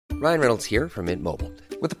Ryan Reynolds here from Mint Mobile.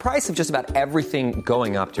 With the price of just about everything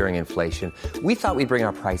going up during inflation, we thought we'd bring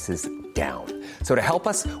our prices down. So to help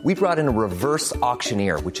us, we brought in a reverse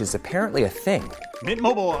auctioneer, which is apparently a thing. Mint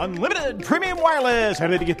Mobile Unlimited Premium Wireless. How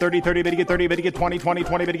to get 30, 30, bit to get 30, bit to get 20, 20,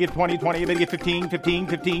 20, bit to get 20, 20, bit to get 15, 15,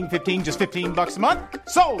 15, 15, just $15 a month?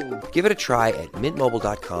 Sold! Give it a try at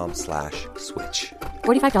mintmobile.com/switch.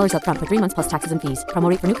 $45 up front for 3 months plus taxes and fees. Promo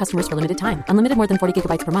rate for new customers for limited time. Unlimited more than 40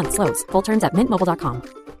 gigabytes per month. Slows full terms at mintmobile.com.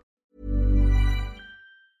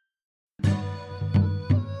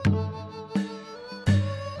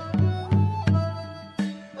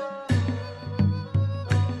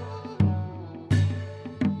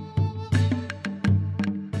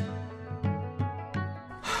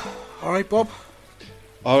 All right, Bob.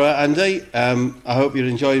 All right, Andy. I hope you're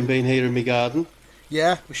enjoying being here in my garden.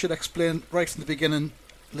 Yeah, we should explain right from the beginning,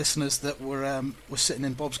 listeners, that we're sitting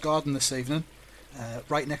in Bob's garden this evening,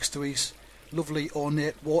 right next to his lovely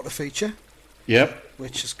ornate water feature. Yep.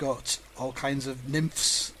 Which has got all kinds of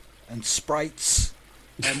nymphs and sprites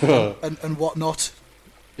and and whatnot.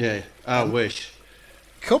 Yeah, I wish.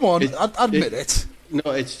 Come on, admit it.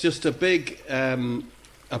 No, it's just a big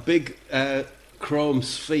chrome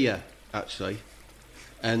sphere, actually,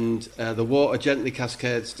 and the water gently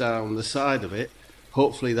cascades down the side of it.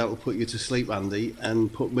 Hopefully that will put you to sleep, Andy,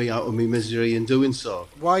 and put me out of my misery in doing so.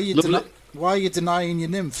 Why are you denying your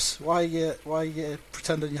nymphs? Why are you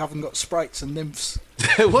pretending you haven't got sprites and nymphs?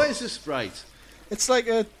 What is a sprite? It's like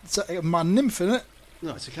a man nymph, isn't it?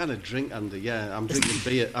 No, it's a kind of drink, Andy. Yeah, I'm drinking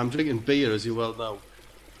beer. I'm drinking beer, as you well know.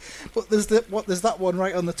 But there's that one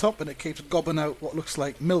right on the top, and it keeps gobbing out what looks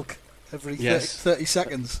like milk every 30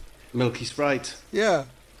 seconds. Milky Sprite. Yeah.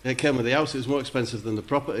 It came with the house. It was more expensive than the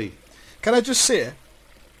property. Can I just say,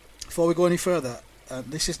 before we go any further,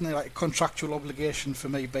 this isn't like a contractual obligation for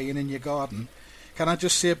me being in your garden. Can I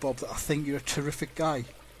just say, Bob, that I think you're a terrific guy?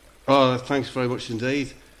 Oh, thanks very much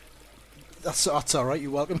indeed. That's all right.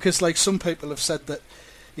 You're welcome. Because like some people have said that,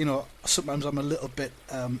 you know, sometimes I'm a little bit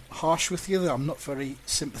harsh with you. That I'm not very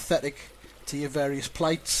sympathetic to your various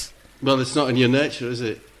plights. Well, it's not in your nature, is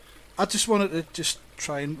it? I just wanted to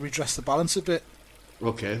try and redress the balance a bit.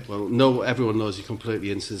 Okay, well, no, everyone knows you're completely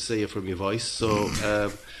insincere from your voice, so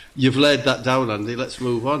you've laid that down, Andy. Let's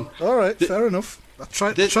move on. All right, fair enough. I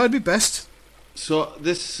tried my best. So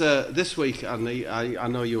this week, Andy, I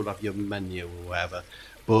know you'll have your menu or whatever,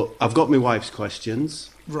 but I've got my wife's questions.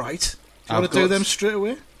 Right. Do you want to do them straight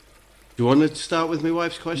away? Do you want to start with my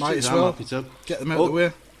wife's questions? Might as well. I'm happy to. Get them out of the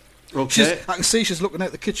way. Okay. I can see she's looking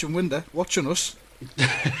out the kitchen window, watching us.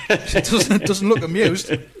 She doesn't look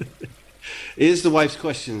amused. Here's the wife's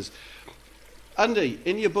questions. Andy,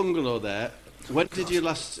 in your bungalow there, when did you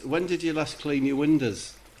last clean your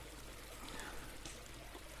windows?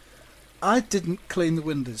 I didn't clean the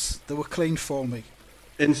windows. They were cleaned for me.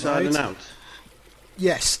 Inside and out?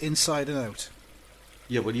 Yes, inside and out.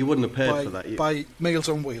 Yeah, well, you wouldn't have paid for that. By Meals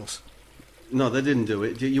on Wheels. No, they didn't do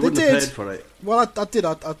it. You wouldn't have paid for it. Well, I did.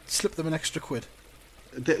 I'd slipped them an extra quid.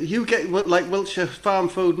 You get like Wiltshire Farm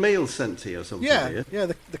Food meals sent to you or something? Yeah,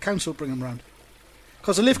 the council bring them round.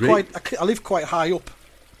 Because I live quite high up.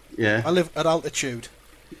 Yeah. I live at altitude,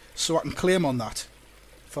 so I can claim on that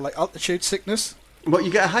for like altitude sickness. What,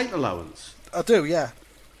 you get a height allowance? I do, yeah.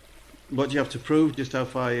 What do you have to prove? Just how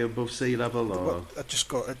far you're above sea level, or? Well, I just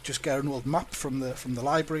get an old map from the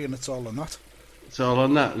library, and it's all on that. It's all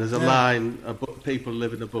on that. And there's a line above people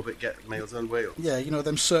living above it get Meals on Wheels. Yeah, you know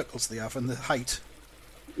them circles they have and the height.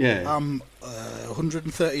 Yeah. I'm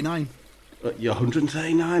 139. You're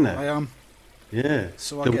 139. I am. Yeah.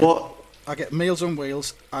 So I get Meals on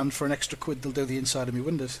Wheels, and for an extra quid they'll do the inside of my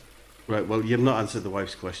windows. Right. Well, you've not answered the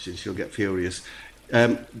wife's question. She'll get furious.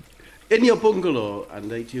 In your bungalow,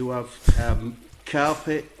 Andy, do you have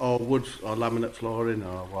carpet or wood or laminate flooring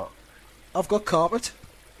or what? I've got carpet.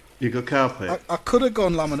 You got carpet? I could have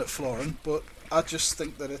gone laminate flooring, but I just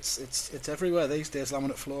think that it's everywhere these days,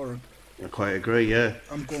 laminate flooring. I quite agree, yeah.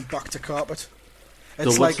 I'm going back to carpet.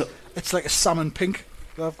 It's like a salmon pink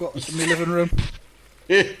that I've got in my living room.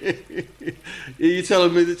 Are you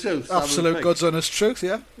telling me the truth? Absolute God's honest truth,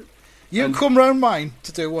 yeah. You come round mine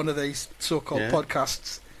to do one of these so-called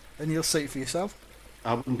podcasts, and you'll see it for yourself.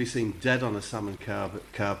 I wouldn't be seen dead on a salmon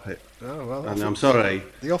carpet. Oh, well. And I'm sorry.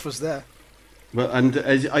 The offer's there. But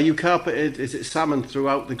are you carpeted? Is it salmon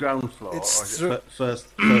throughout the ground floor, or is it first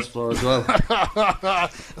floor as well? I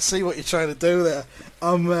see what you're trying to do there.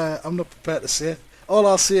 I'm not prepared to say it. All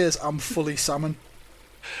I'll say is I'm fully salmon.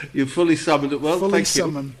 You're fully salmon. Well, fully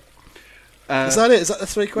salmon. Is that it? Is that the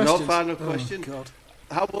three questions? No, final question. Oh, God.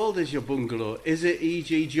 How old is your bungalow? Is it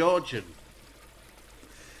E.G. Georgian?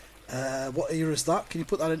 What year is that? Can you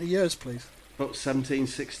put that into years, please? About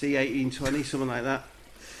 1760, 1820, something like that.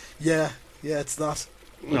 Yeah, it's that.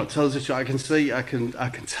 No, tell us the truth. I can see. I can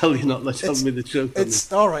tell you're not telling me the truth.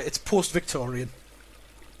 It's all right. It's post-Victorian.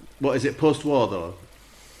 What is it? Post-war though?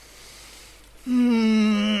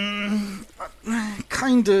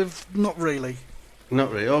 Kind of. Not really.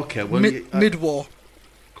 Not really. Okay. Well, mid-war.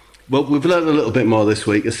 Well, we've learned a little bit more this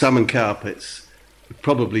week. The salmon carpets would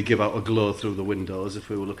probably give out a glow through the windows if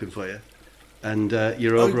we were looking for you. And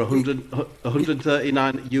you're over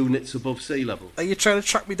 139 units above sea level. Are you trying to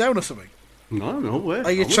track me down or something? No way.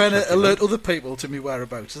 Are you trying to alert other people to me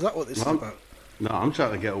whereabouts? Is that what this is about? No, I'm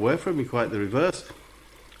trying to get away from you, quite the reverse.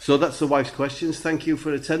 So that's the wife's questions. Thank you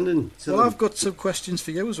for attending. Well, I've got some questions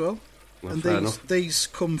for you as well. Well, and fair enough. These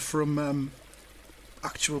come from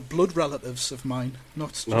actual blood relatives of mine,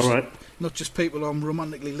 not just people I'm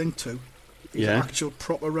romantically linked to. These are actual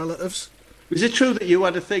proper relatives. Is it true that you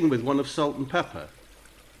had a thing with one of Salt and Pepper?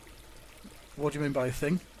 What do you mean by a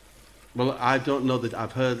thing? Well, I don't know that.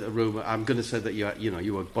 I've heard a rumour. I'm going to say that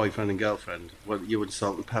you were boyfriend and girlfriend. Well, you and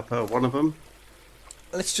Salt and Pepper, one of them?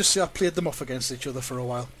 Let's just say I played them off against each other for a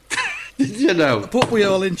while. Did you know? But we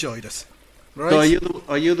all enjoyed it. Right? So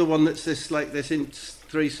are you the one that's this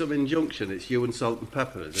threesome injunction? It's you and Salt and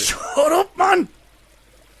Pepper, is it? Shut up, man!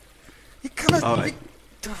 You can't... All right.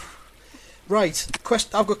 Right,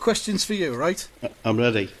 I've got questions for you, right? I'm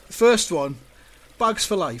ready. The first one, bags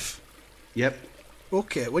for life. Yep.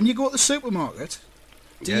 Okay, when you go to the supermarket,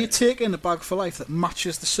 do you take in a bag for life that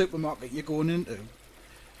matches the supermarket you're going into?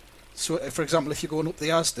 So, for example, if you're going up the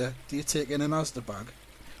Asda, do you take in an Asda bag?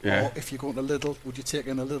 Yeah. Or if you're going to Lidl, would you take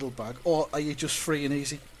in a Lidl bag? Or are you just free and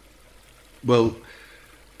easy? Well,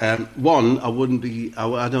 one, I wouldn't be...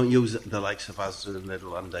 I don't use the likes of Asda and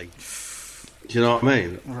Lidl, Andy. Do you know what I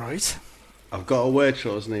mean? Right. I've got a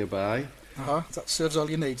Waitrose nearby. That serves all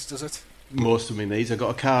your needs, does it? Most of my needs. I've got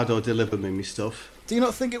a Cardo deliver me my stuff. Do you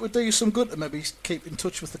not think it would do you some good to maybe keep in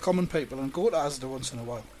touch with the common people and go to Asda once in a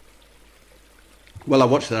while? Well, I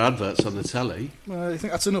watch their adverts on the telly. Well, you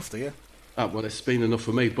think that's enough, do you? Well, it's been enough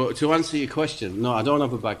for me. But to answer your question, no, I don't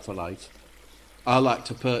have a bag for life. I like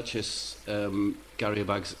to purchase carrier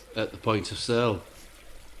bags at the point of sale.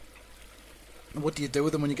 And what do you do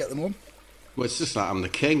with them when you get them home? Well, it's just like I'm the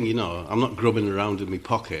king, you know. I'm not grubbing around in my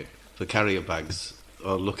pocket for carrier bags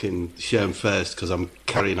or looking shamefaced because I'm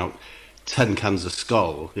carrying out 10 cans of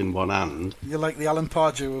Skol in one hand. You're like the Alan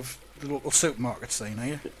Pardew of the local supermarket scene, are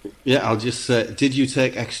you? Yeah, I'll just say, did you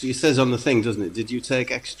take extra... It says on the thing, doesn't it? Did you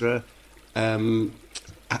take extra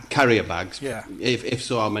carrier bags? Yeah. If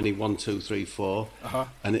so, how many? 1, 2, 3, 4. Uh-huh.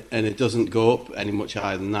 And it doesn't go up any much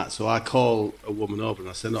higher than that. So I call a woman over and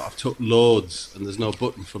I say, no, I've took loads and there's no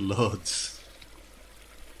button for loads.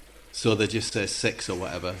 So they just say 6 or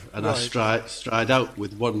whatever. And right. I stride out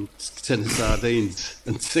with 1 tin of sardines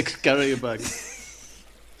and 6 carrier bags.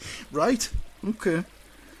 Right. Okay.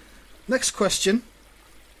 Next question.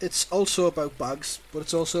 It's also about bags, but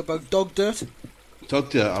it's also about dog dirt. Dog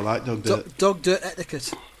dirt, I like dog dirt. Dog dirt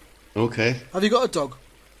etiquette. Okay. Have you got a dog?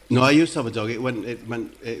 No, I used to have a dog. It went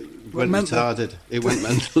retarded. It went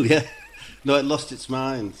mental, yeah. No, it lost its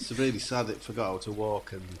mind. It's really sad. It forgot how to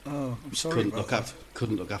walk and I'm sorry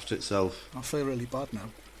couldn't look after itself. I feel really bad now.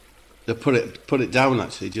 They put it down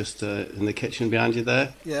actually, just in the kitchen behind you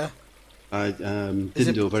there. Yeah. I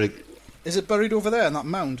didn't do a very. Is it buried over there in that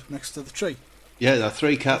mound next to the tree? Yeah, there are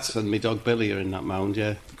 3 cats and my dog Billy are in that mound.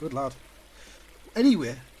 Yeah. Good lad.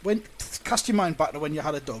 Anyway, cast your mind back to when you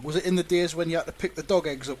had a dog. Was it in the days when you had to pick the dog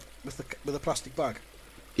eggs up with a plastic bag?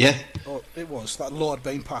 Yeah. Oh, it was that law had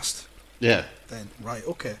been passed. Yeah. Then right,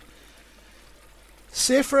 okay.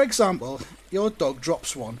 Say for example, your dog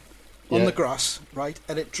drops one on the grass, right,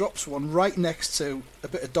 and it drops one right next to a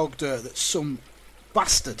bit of dog dirt that some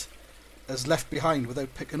bastard has left behind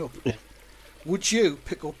without picking up. Yeah. Would you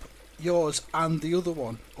pick up yours and the other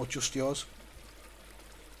one, or just yours?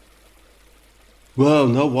 Well,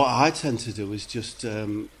 no. What I tend to do is just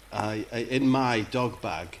I in my dog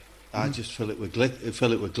bag, I just fill it with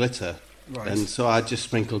glitter. Right. And so I just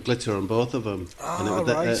sprinkle glitter on both of them, and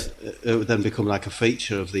it would then become like a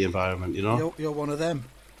feature of the environment, you know. You're one of them.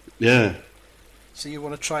 Yeah. So you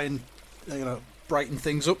want to try and brighten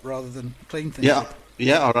things up rather than clean things up.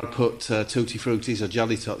 Yeah, or I'd put Tutti Fruities or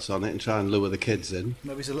Jelly Tots on it and try and lure the kids in.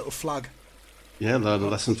 Maybe it's a little flag. Yeah, learn a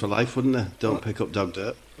lesson for life, wouldn't they? Don't pick up dog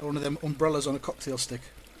dirt. Or one of them umbrellas on a cocktail stick.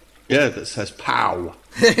 Yeah, that says "pow."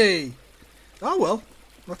 Hey. Oh well,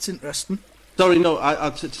 that's interesting. Sorry, no.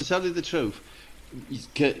 To tell you the truth, you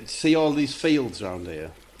can see all these fields around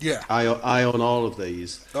here. Yeah. I own all of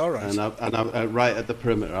these. All right. And I right at the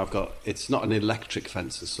perimeter, I've got. It's not an electric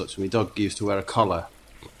fence as such. My dog used to wear a collar,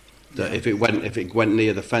 That if it went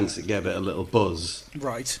near the fence, it gave it a little buzz.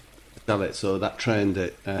 Right. Tell it, so that trained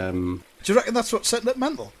it. Do you reckon that's what set it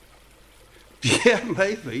mental? Yeah,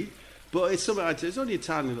 maybe. But it's something. It's only a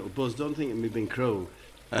tiny little buzz. Don't think it may have been cruel.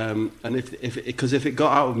 And if it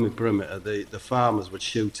got out of my perimeter, the farmers would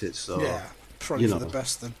shoot it. So yeah, probably for the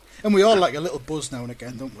best then. And we all like a little buzz now and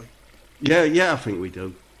again, don't we? Yeah, I think we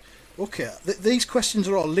do. Okay, these questions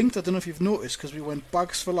are all linked. I don't know if you've noticed, because we went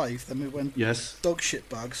bags for life, then we went dog shit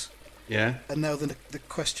bags. Yeah. And now the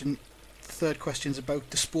third question's about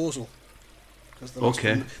disposal. Because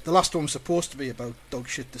the last one was supposed to be about dog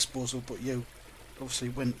shit disposal, but you obviously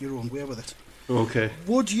went your own way with it. Okay.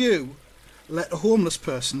 Would you let a homeless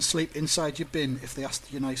person sleep inside your bin if they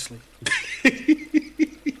asked you nicely?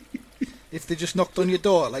 If they just knocked on your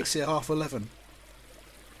door at, like, say, 11:30.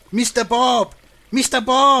 Mr. Bob! Mr.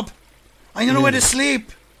 Bob! I don't know where to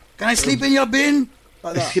sleep. Can I sleep in your bin?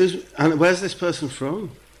 Like that. Excuse me, and where's this person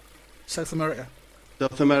from? South America.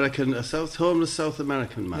 Homeless South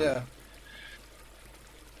American man? Yeah.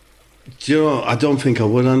 Do you know, I don't think I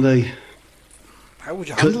would, Andy. How would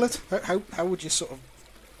you handle it? How would you sort of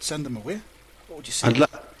send them away? What would you say?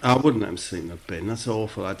 I wouldn't let him sleep in a bin. That's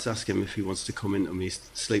awful. I'd ask him if he wants to come into me,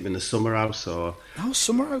 sleep in the summer house or... Oh,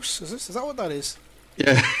 summer house? Is that what that is?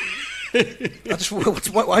 Yeah.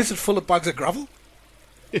 Why is it full of bags of gravel?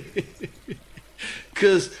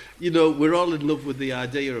 Because, we're all in love with the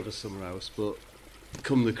idea of a summer house, but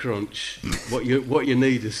come the crunch, what you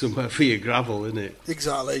need is somewhere for your gravel, isn't it?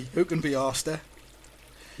 Exactly. Who can be arsed there?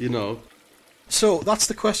 So, that's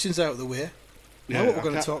the questions out of the way. Now what we're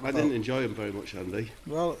going to talk about. I didn't enjoy them very much, Andy.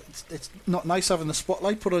 Well, it's not nice having the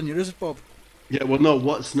spotlight put on you, is it, Bob? Yeah, well, no,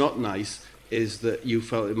 what's not nice is that you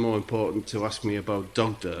felt it more important to ask me about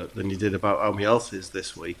dog dirt than you did about how my health is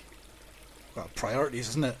this week. Well, priorities,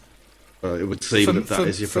 isn't it? Well, it would seem that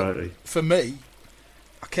is your priority. For me,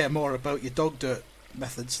 I care more about your dog dirt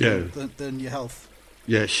methods than your health.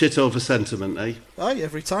 Yeah, shit over sentiment, eh? Aye,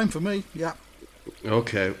 every time for me, yeah.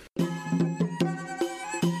 Okay.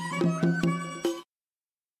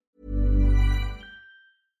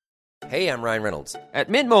 Hey, I'm Ryan Reynolds. At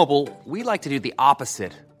Mint Mobile, we like to do the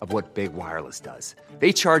opposite of what Big Wireless does.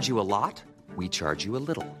 They charge you a lot, we charge you a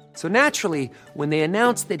little. So naturally, when they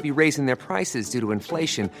announced they'd be raising their prices due to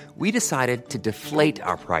inflation, we decided to deflate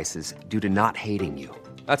our prices due to not hating you.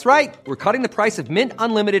 That's right. We're cutting the price of Mint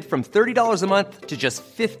Unlimited from $30 a month to just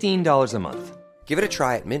 $15 a month. Give it a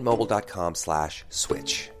try at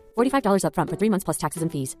mintmobile.com/switch. $45 up front for 3 months plus taxes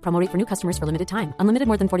and fees. Promo rate for new customers for limited time. Unlimited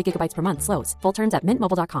more than 40 gigabytes per month slows. Full terms at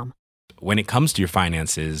mintmobile.com. When it comes to your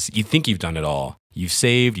finances, you think you've done it all. You've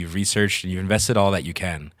saved, you've researched, and you've invested all that you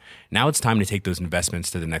can. Now it's time to take those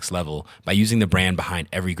investments to the next level by using the brand behind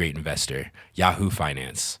every great investor, Yahoo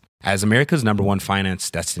Finance. As America's #1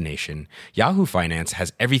 finance destination, Yahoo Finance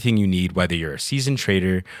has everything you need, whether you're a seasoned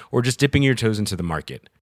trader or just dipping your toes into the market.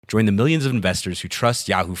 Join the millions of investors who trust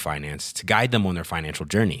Yahoo Finance to guide them on their financial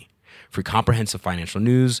journey. For comprehensive financial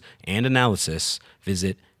news and analysis,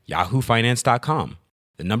 visit yahoofinance.com.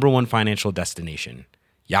 The #1 financial destination,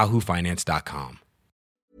 yahoofinance.com.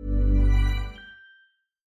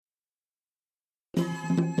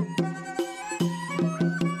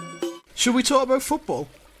 Should we talk about football?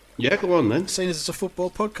 Yeah, go on then. Seeing as it's a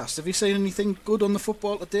football podcast, have you seen anything good on the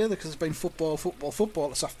football today? Because it's been football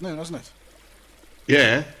this afternoon, hasn't it?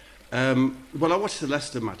 Yeah. Well, I watched the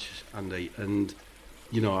Leicester match, Andy, and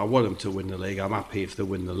I want them to win the league. I'm happy if they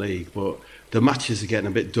win the league, but the matches are getting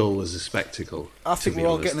a bit dull as a spectacle. I think we're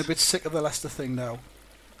all getting a bit sick of the Leicester thing now.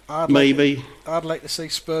 I'd like to see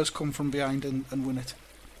Spurs come from behind and win it.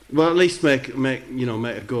 Well, at least make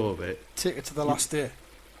a go of it. Take it to the last day.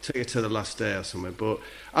 Take it to the last day or something. But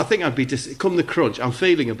I think I'd be come the crunch. I'm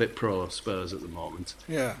feeling a bit pro Spurs at the moment.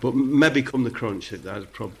 Yeah. But maybe come the crunch, I'd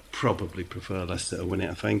probably prefer Leicester to win it.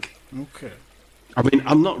 I think. Okay. I mean,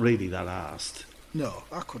 I'm not really that arsed. No,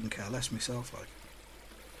 I couldn't care less myself.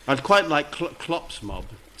 I'd quite like Klopp's mob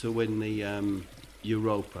to win the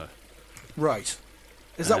Europa. Right.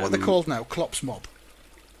 Is that what they're called now? Klopp's mob?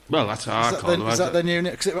 Well, that's how I call them. Is that their new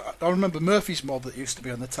name? Because I remember Murphy's mob that used to be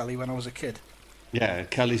on the telly when I was a kid. Yeah,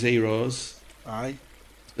 Kelly's Heroes. Aye.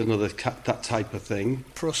 Another that type of thing.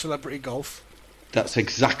 Pro Celebrity Golf. That's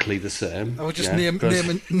exactly the same. I was just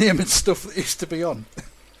naming stuff that used to be on.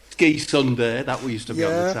 Ski Sunday, that used to be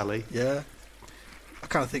on the telly. Yeah. I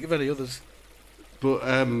can't think of any others. But,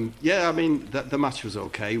 I mean, the match was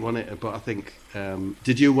okay, wasn't it? But I think,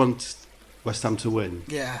 did you want West Ham to win?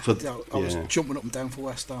 Yeah, I was jumping up and down for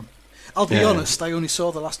West Ham. I'll be honest, I only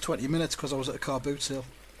saw the last 20 minutes because I was at a car boot sale.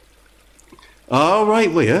 Oh, right,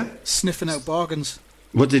 were you? Sniffing out bargains.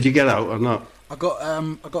 What did you get out or not? I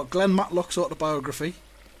got Glenn Matlock's autobiography.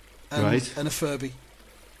 and a Furby.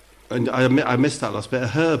 And I missed that last bit. A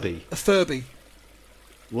Herbie. A Furby.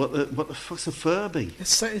 What the fuck's a Furby?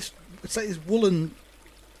 It's like this woolen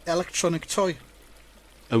electronic toy.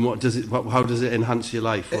 And what does it? How does it enhance your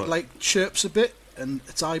life? It like chirps a bit, and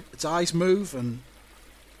its eyes move, and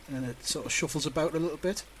it sort of shuffles about a little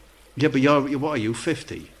bit. Yeah, but what are you?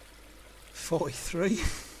 50? 43.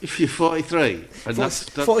 If you're 43, and that's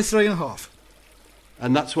 43 and a half.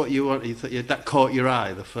 And that's what you want. That caught your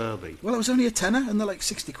eye, the Furby. Well, it was only a tenner, and they're like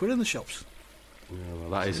 60 quid in the shops. Yeah, well,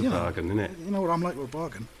 that is a bargain, isn't it? You know what I'm like with a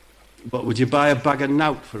bargain. But would you buy a bag of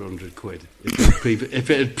Nout for 100 quid if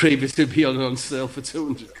it had previously been on sale for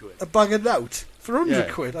 200 quid? A bag of Nout for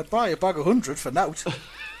 100 quid? I'd buy a bag of 100 for Nout.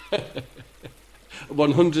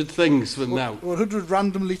 100 things for Nout. 100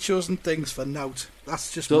 randomly chosen things for Nout.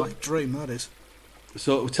 That's just my dream, that is.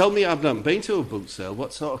 So tell me, I've not been to a boot sale.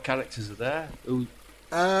 What sort of characters are there?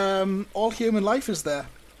 All Human Life is there.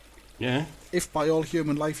 Yeah? If by all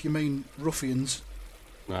human life you mean ruffians.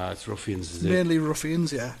 Nah, it's ruffians, is it? Mainly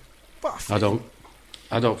ruffians, yeah. But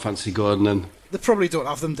I don't fancy going then. They probably don't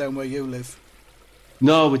have them down where you live.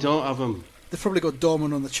 No, we don't have them. They've probably got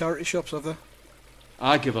dormant on the charity shops, have they?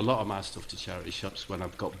 I give a lot of my stuff to charity shops when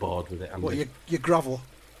I've got bored with it. What, your gravel?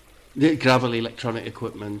 Yeah, gravel, electronic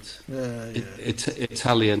equipment, Yeah.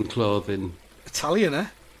 Italian clothing. Italian, eh?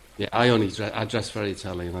 Yeah, I dress very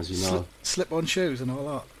Italian, as you know. Slip-on shoes and all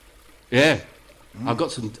that. Yeah, I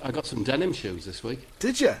got some denim shoes this week.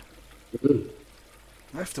 Did you?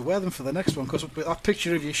 I have to wear them for the next one because that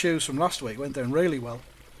picture of your shoes from last week went down really well.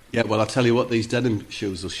 Yeah, well, I tell you what, these denim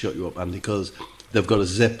shoes will shut you up, Andy, because they've got a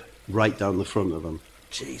zip right down the front of them.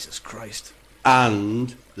 Jesus Christ!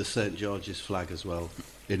 And the St George's flag as well,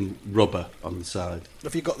 in rubber on the side.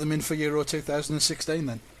 Have you got them in for Euro 2016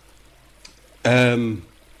 then?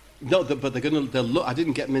 No, but they'll look. I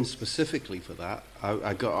didn't get them in specifically for that.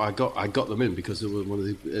 I got them in because they were one of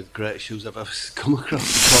the greatest shoes I've ever come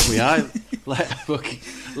across. It caught my eye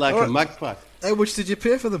like a magpie. How much did you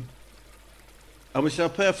pay for them? How much did I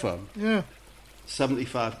pay for them? Yeah,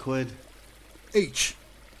 75 quid each.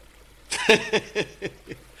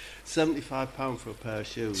 £75 for a pair of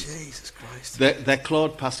shoes. Jesus Christ! They're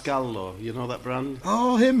Claude Pascal, though. You know that brand?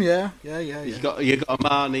 Oh, him, yeah. You got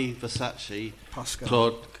Armani, Versace, Pascal.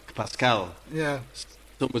 Claude Pascal. Yeah.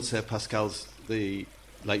 Some would say Pascal's the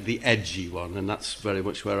edgy one, and that's very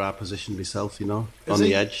much where I positioned myself. You know,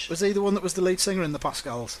 the edge. Was he the one that was the lead singer in the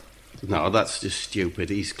Pascals? No, that's just stupid.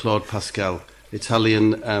 He's Claude Pascal,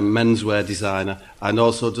 Italian menswear designer, and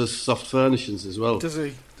also does soft furnishings as well. Does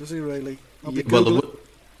he? Does he really? I'll be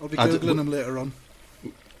Googling him later on.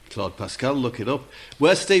 Claude Pascal, look it up.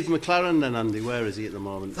 Where's Steve McLaren then, Andy? Where is he at the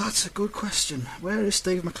moment? That's a good question. Where is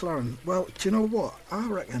Steve McLaren? Well, do you know what? I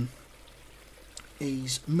reckon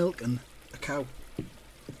he's milking a cow.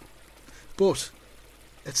 But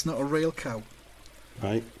it's not a real cow.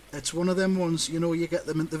 Right. It's one of them ones, you know, you get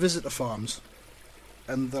them at the visitor farms.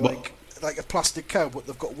 And they're like a plastic cow, but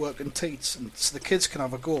they've got working teats, and so the kids can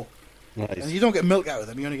have a go. Right. And you don't get milk out of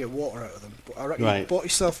them, you only get water out of them. But I reckon he bought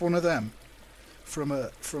himself one of them from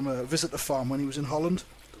a visitor farm when he was in Holland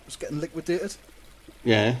that was getting liquidated.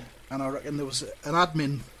 Yeah. And I reckon there was an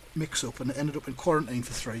admin mix-up and it ended up in quarantine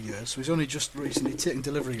for 3 years. So he's only just recently taken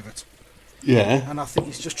delivery of it. Yeah. And I think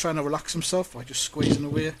he's just trying to relax himself by just squeezing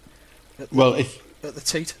away at the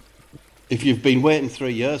teat. If you've been waiting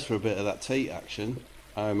 3 years for a bit of that teat action,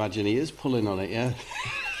 I imagine he is pulling on it, yeah.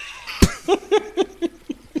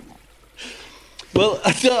 Well,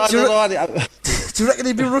 I don't know. Do you reckon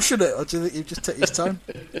he'd be rushing it, or do you think he'd just take his time?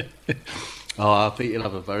 Oh, I think he'll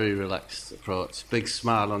have a very relaxed approach. Big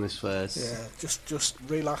smile on his face. Yeah, just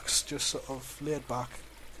relaxed, just sort of laid back.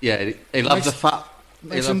 Yeah, he'll have the fat...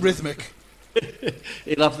 Nice and rhythmic.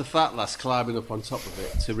 He'll have the fat lass climbing up on top of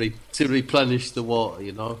it to replenish the water,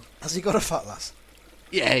 you know. Has he got a fat lass?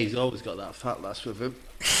 Yeah, he's always got that fat lass with him.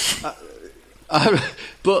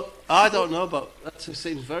 But I don't know about... That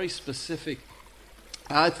seems very specific.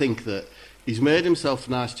 I think that he's made himself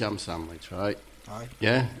a nice jam sandwich, right? Aye.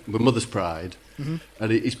 Yeah, with Mother's Pride. Mm-hmm.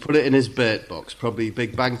 And he's put it in his bait box, probably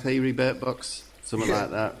Big Bang Theory bait box, something like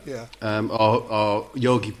that. Yeah. Or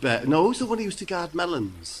Yogi Bear. No, who's the one who used to guard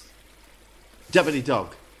melons? Deputy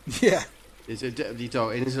Dog. Yeah. He's a Deputy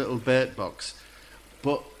Dog in his little bait box.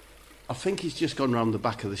 But I think he's just gone round the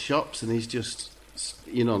back of the shops and he's just,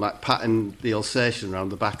 you know, like patting the Alsatian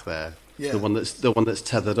round the back there. Yeah. The one that's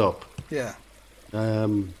tethered up. Yeah.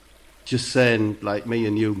 Just saying, like, me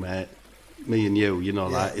and you, mate. Me and you, you know,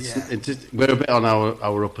 Yeah, like it's we're a bit on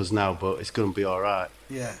our uppers now, but it's going to be all right.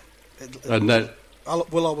 Yeah. And then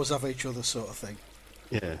We'll always have each other, sort of thing.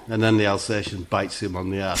 Yeah, and then the Alsatian bites him on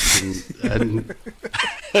the ass, and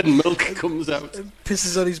milk comes out.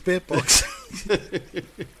 Pisses on his bait box.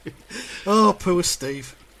 Oh, poor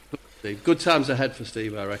Steve. Good times ahead for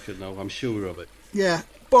Steve, I reckon, though. I'm sure of it. Yeah.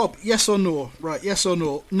 Bob, yes or no? Right, yes or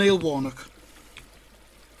no? Neil Warnock.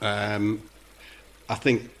 I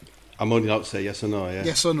think I'm only allowed to say yes or no, yeah?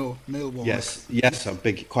 Yes or no? Neil Warnock. Yes,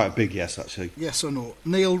 quite a big yes, actually. Yes or no?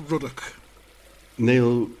 Neil Ruddock.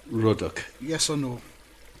 Neil Ruddock. Yes or no?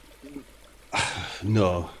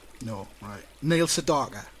 No. No, right. Neil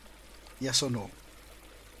Sedaka. Yes or no?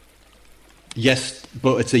 Yes,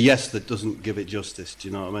 but it's a yes that doesn't give it justice, do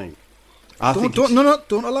you know what I mean?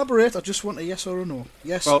 Don't elaborate. I just want a yes or a no.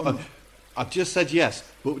 Yes or no. I've just said yes,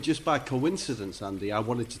 but just by coincidence, Andy, I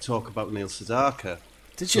wanted to talk about Neil Sedaka.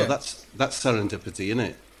 Did you? So that's serendipity, isn't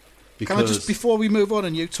it? Can I just, before we move on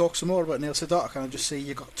and you talk some more about Neil Sedaka, can I just say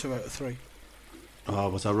you got 2 out of 3? Oh,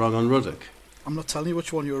 was I wrong on Ruddock? I'm not telling you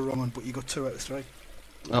which one you were wrong on, but you got 2 out of 3.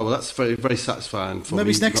 Oh, well, that's very, very satisfying for me.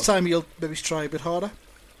 Maybe next time you'll maybe try a bit harder.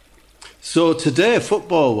 So today,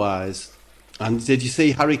 football-wise, and did you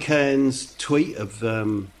see Harry Kane's tweet of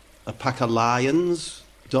a pack of lions? ...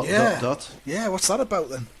 Yeah, what's that about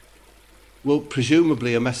then? Well,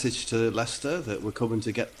 presumably a message to Leicester that we're coming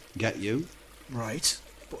to get you. Right,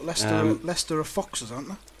 but Leicester are foxes, aren't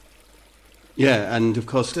they? Yeah, and of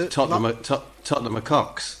course Tottenham are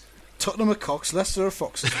cocks. Tottenham are cocks, Leicester are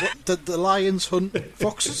foxes. What, did the lions hunt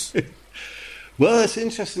foxes? Well, it's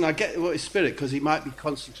interesting. I get what his spirit, because he might be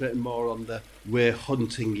concentrating more on the we're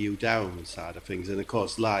hunting you down side of things, and of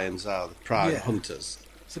course lions are the prime hunters.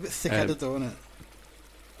 It's a bit thick-headed though, isn't it?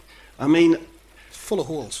 I mean, it's full of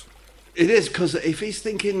holes. It is, because if he's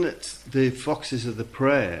thinking that the foxes are the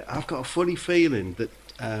prey, I've got a funny feeling that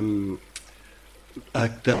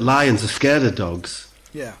that lions are scared of dogs.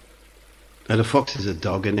 Yeah. And a fox is a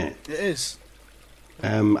dog, isn't it? It is.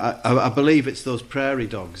 I believe it's those prairie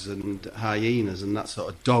dogs and hyenas and that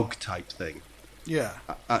sort of dog type thing. Yeah.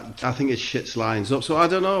 I think it shits lions up. So I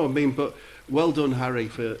don't know. I mean, but well done, Harry,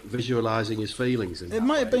 for visualising his feelings. It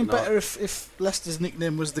might have been better if Leicester's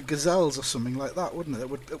nickname was the Gazelles or something like that, wouldn't it?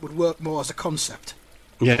 It would work more as a concept.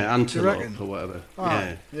 Yeah, antelope or whatever.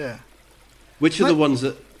 Yeah. Which are the ones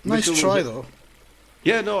that... Nice try, though.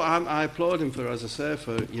 Yeah, no, I applaud him for, as I say,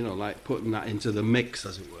 for, like putting that into the mix,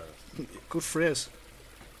 as it were. Good phrase.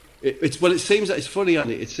 It seems that it's funny,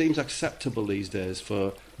 Andy. It seems acceptable these days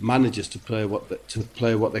for managers to play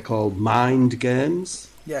what they call mind games.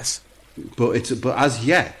 Yes. But as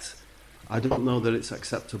yet, I don't know that it's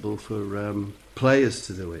acceptable for players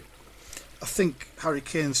to do it. I think Harry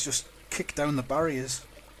Kane's just kicked down the barriers.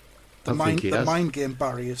 The has. mind game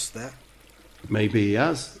barriers there. Maybe he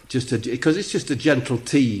has, because it's just a gentle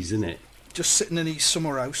tease, isn't it? Just sitting in his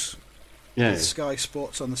summer house. Yeah. With Sky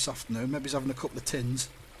Sports on this afternoon. Maybe he's having a couple of tins.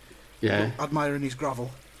 Yeah. Admiring his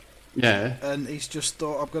gravel. Yeah. And he's just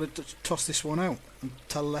thought, I've got to toss this one out and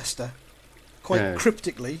tell Leicester, quite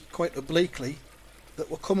cryptically, quite obliquely,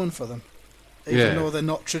 that we're coming for them. Even though they're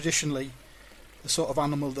not traditionally the sort of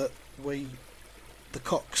animal that the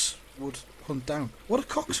cocks, would hunt down. What do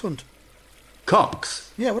cocks hunt?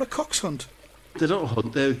 Cocks? Yeah, what do cocks hunt? They don't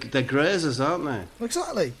hunt, they're grazers, aren't they? Well,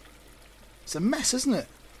 exactly. It's a mess, isn't it?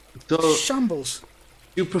 So, shambles.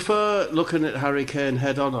 Do you prefer looking at Harry Kane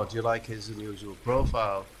head on, or do you like his unusual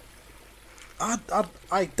profile? I'd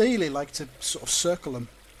ideally like to sort of circle him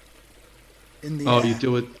in the air. Oh, you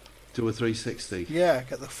do a 360? Yeah,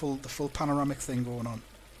 get the full panoramic thing going on.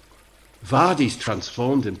 Vardy's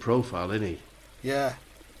transformed in profile, isn't he? Yeah.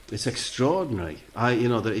 It's extraordinary.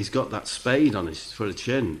 That he's got that spade on for a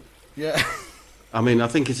chin. Yeah. I mean, I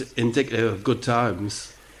think it's indicative of good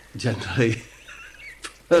times, generally.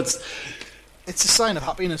 It's a sign of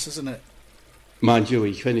happiness, isn't it? Mind you,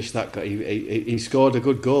 he finished that. He scored a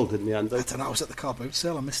good goal, didn't he, Andy? I don't know. I was at the car boot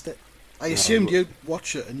sale. I missed it. I assumed you'd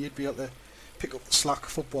watch it and you'd be able to pick up the slack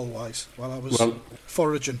football-wise while I was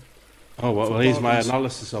foraging. Oh, well, here's my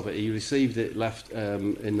analysis of it. He received it left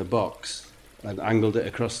in the box and angled it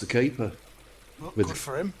across the keeper. Well, good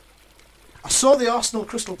for him. I saw the Arsenal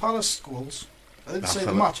Crystal Palace goals. I didn't say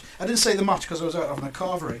the match. I didn't say the match because I was out having a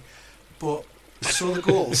carvery, but I saw the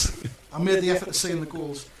goals. I made the effort of seeing the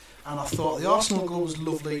goals, and I thought the Arsenal goal was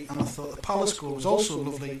lovely, and I thought the Palace goal was also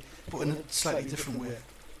lovely, but in a slightly different way.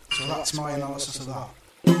 So that's my analysis of that.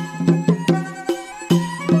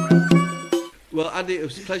 Well, Andy, it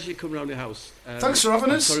was a pleasure coming round your house. Thanks for having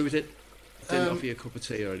us. Sorry we didn't offer you a cup of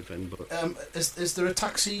tea or anything, but is there a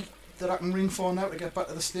taxi that I can ring for now to get back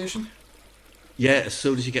to the station? Yeah, as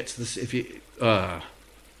soon as you get to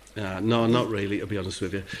no, not really. To be honest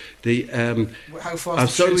with you, how far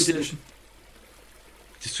is the train station?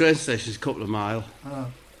 The train station's a couple of miles. Oh.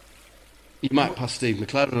 You might pass Steve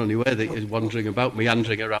McLaren on your way that you're wandering about,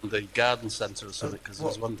 meandering around the garden centre or something, because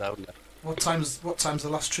there's one down there. What time's the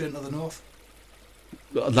last train to the north?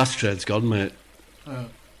 The last train's gone, mate. Oh.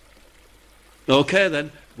 Okay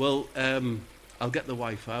then. Well, I'll get the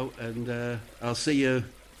wife out, and I'll see you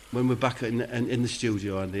when we're back in the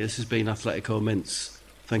studio, Andy. This has been Athletico Mints.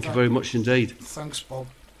 Thank you very much indeed. Thanks, Bob.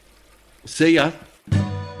 See ya.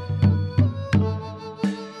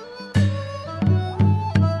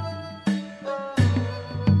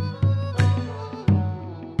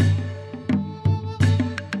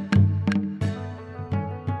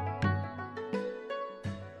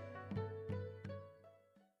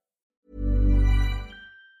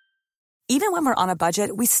 Even when we're on a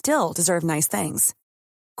budget, we still deserve nice things.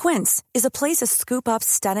 Quince is a place to scoop up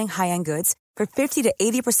stunning high-end goods for 50 to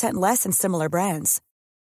 80% less than similar brands.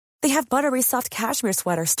 They have buttery soft cashmere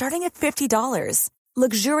sweaters starting at $50,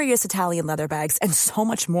 luxurious Italian leather bags, and so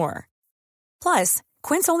much more. Plus,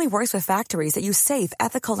 Quince only works with factories that use safe,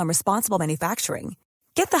 ethical, and responsible manufacturing.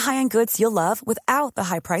 Get the high-end goods you'll love without the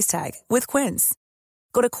high price tag with Quince.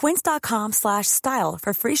 Go to quince.com/style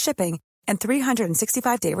for free shipping and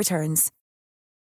 365-day returns.